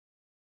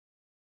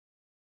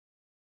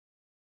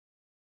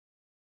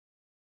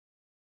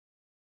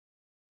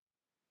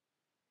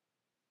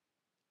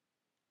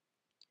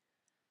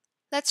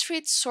Let's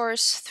read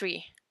source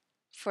 3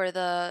 for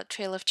the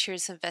Trail of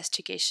Tears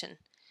investigation.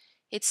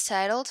 It's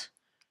titled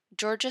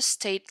Georgia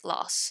State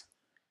Laws,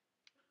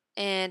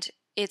 and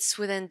it's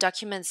within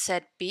document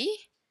set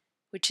B,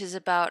 which is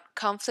about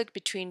conflict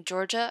between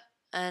Georgia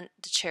and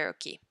the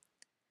Cherokee.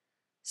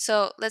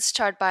 So let's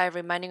start by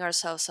reminding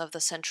ourselves of the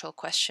central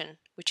question,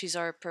 which is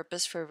our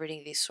purpose for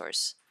reading this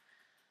source.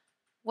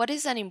 What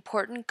is an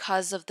important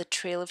cause of the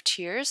Trail of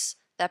Tears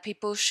that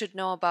people should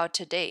know about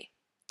today?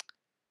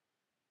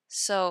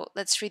 So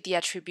let's read the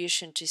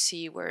attribution to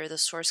see where the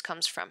source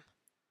comes from.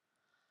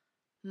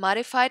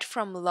 Modified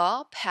from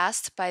law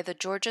passed by the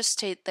Georgia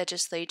State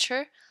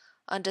Legislature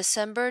on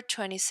December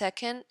 22,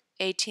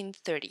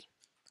 1830.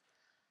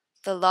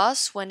 The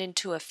laws went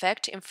into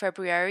effect in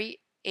February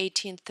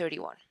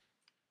 1831.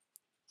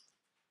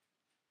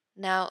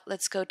 Now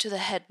let's go to the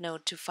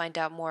headnote to find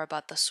out more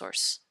about the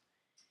source.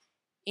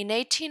 In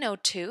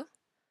 1802,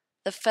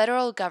 the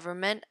federal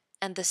government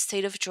and the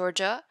state of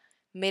Georgia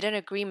made an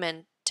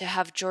agreement to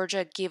have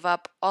Georgia give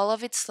up all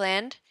of its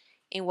land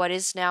in what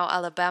is now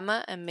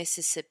Alabama and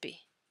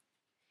Mississippi.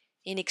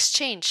 In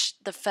exchange,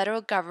 the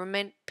federal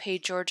government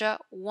paid Georgia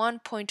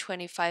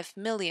 $1.25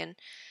 million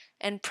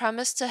and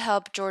promised to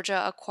help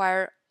Georgia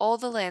acquire all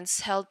the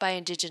lands held by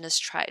indigenous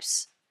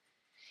tribes.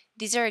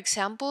 These are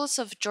examples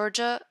of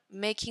Georgia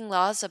making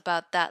laws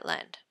about that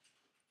land.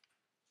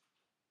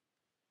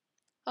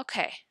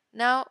 Okay,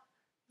 now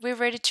we're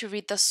ready to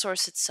read the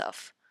source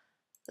itself.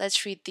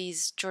 Let's read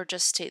these Georgia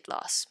state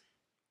laws.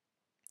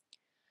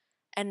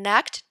 An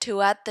act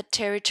to add the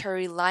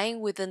territory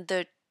lying within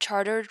the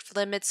chartered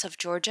limits of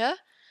Georgia,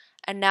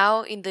 and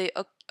now in the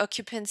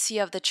occupancy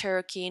of the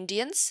Cherokee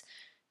Indians,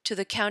 to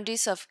the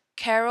counties of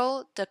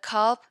Carroll,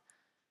 DeKalb,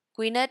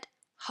 Gwinnett,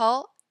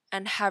 Hull,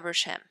 and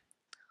Habersham.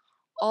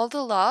 All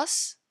the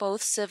laws,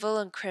 both civil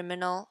and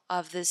criminal,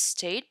 of this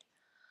state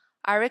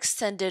are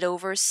extended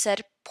over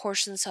said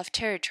portions of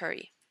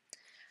territory.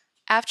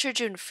 After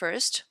June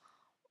 1st,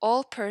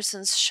 all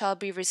persons shall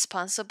be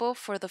responsible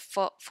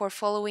for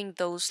following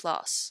those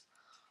laws.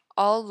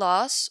 All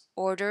laws,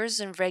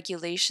 orders, and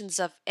regulations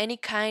of any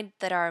kind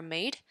that are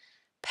made,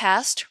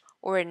 passed,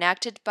 or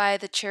enacted by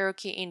the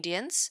Cherokee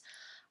Indians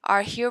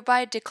are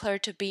hereby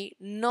declared to be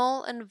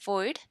null and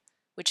void,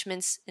 which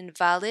means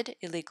invalid,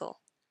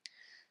 illegal.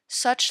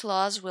 Such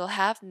laws will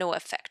have no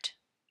effect.